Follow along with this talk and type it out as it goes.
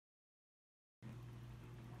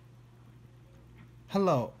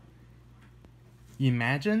Hello.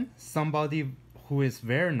 Imagine somebody who is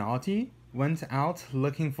very naughty went out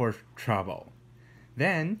looking for trouble.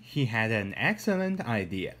 Then he had an excellent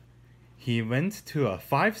idea. He went to a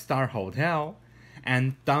five-star hotel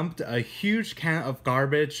and dumped a huge can of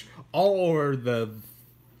garbage all over the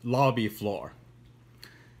lobby floor.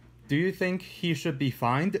 Do you think he should be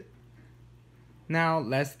fined? Now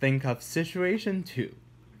let's think of situation 2.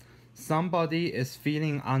 Somebody is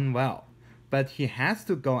feeling unwell, but he has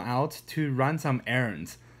to go out to run some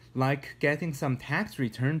errands, like getting some tax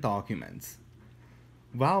return documents.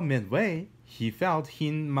 While midway, he felt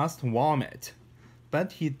he must vomit,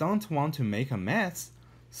 but he don't want to make a mess,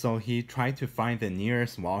 so he tried to find the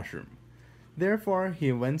nearest washroom. Therefore,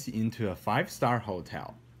 he went into a five-star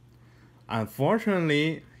hotel.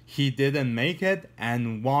 Unfortunately, he didn't make it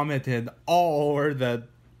and vomited all over the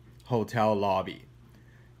hotel lobby.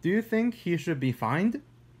 Do you think he should be fined?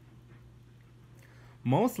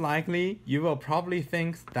 Most likely, you will probably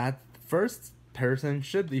think that the first person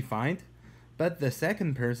should be fined, but the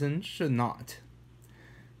second person should not.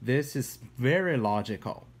 This is very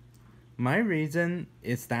logical. My reason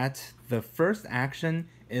is that the first action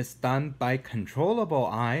is done by controllable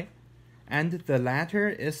I, and the latter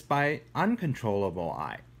is by uncontrollable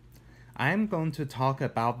I. I am going to talk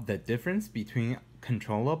about the difference between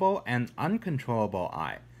controllable and uncontrollable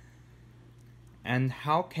I, and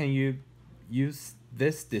how can you use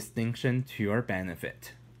this distinction to your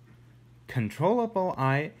benefit. Controllable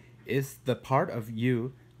I is the part of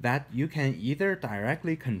you that you can either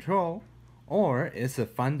directly control or is a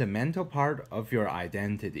fundamental part of your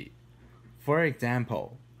identity. For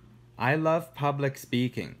example, I love public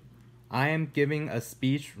speaking. I am giving a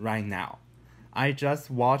speech right now. I just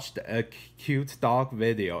watched a cute dog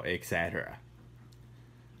video, etc.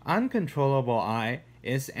 Uncontrollable I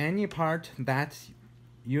is any part that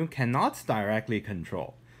you cannot directly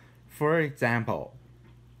control. For example,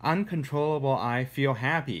 uncontrollable I feel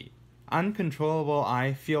happy. Uncontrollable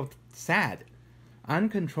I feel sad.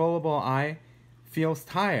 Uncontrollable I feels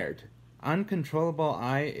tired. Uncontrollable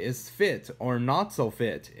I is fit or not so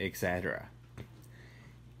fit, etc.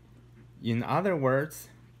 In other words,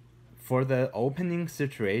 for the opening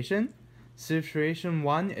situation, situation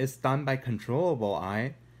 1 is done by controllable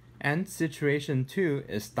I, and situation 2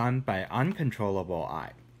 is done by uncontrollable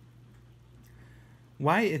I.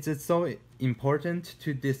 Why is it so important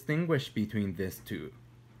to distinguish between these two?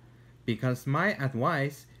 Because my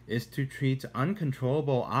advice is to treat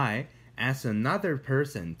uncontrollable I as another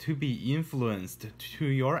person to be influenced to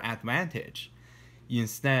your advantage,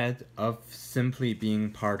 instead of simply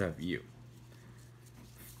being part of you.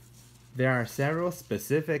 There are several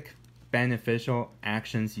specific beneficial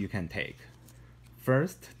actions you can take.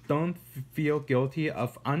 First, don't feel guilty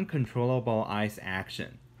of uncontrollable I's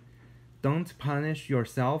action. Don't punish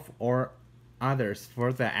yourself or others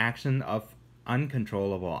for the action of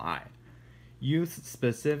uncontrollable I. Use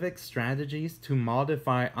specific strategies to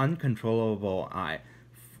modify uncontrollable I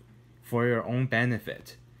for your own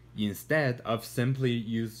benefit, instead of simply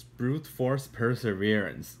use brute force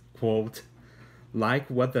perseverance, quote, like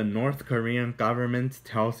what the North Korean government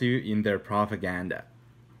tells you in their propaganda.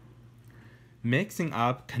 Mixing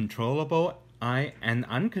up controllable I and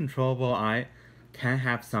uncontrollable I can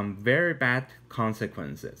have some very bad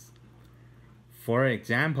consequences. For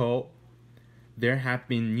example, there have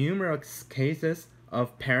been numerous cases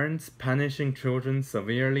of parents punishing children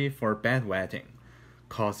severely for bedwetting,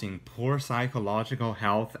 causing poor psychological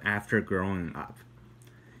health after growing up.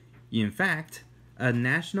 In fact, a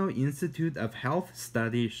National Institute of Health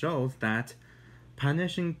study shows that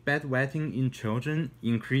punishing bedwetting in children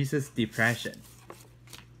increases depression.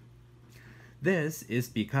 This is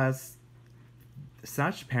because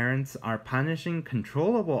such parents are punishing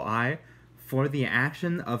controllable I for the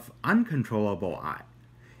action of uncontrollable I.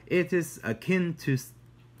 It is akin to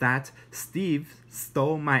that Steve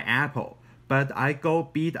stole my apple, but I go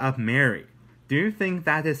beat up Mary. Do you think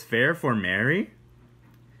that is fair for Mary?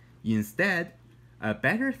 Instead, a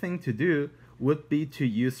better thing to do would be to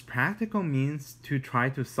use practical means to try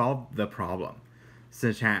to solve the problem,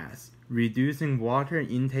 such as reducing water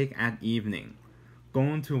intake at evening,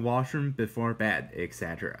 going to washroom before bed,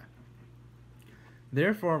 etc.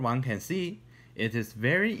 Therefore, one can see it is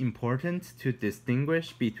very important to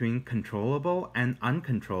distinguish between controllable and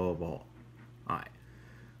uncontrollable I.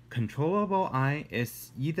 Controllable I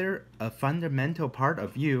is either a fundamental part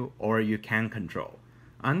of you or you can control.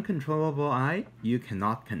 Uncontrollable I, you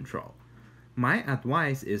cannot control. My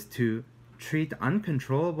advice is to treat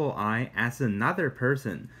uncontrollable I as another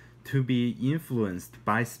person to be influenced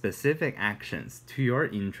by specific actions to your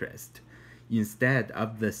interest, instead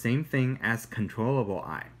of the same thing as controllable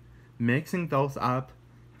I. Mixing those up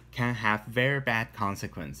can have very bad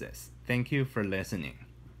consequences. Thank you for listening.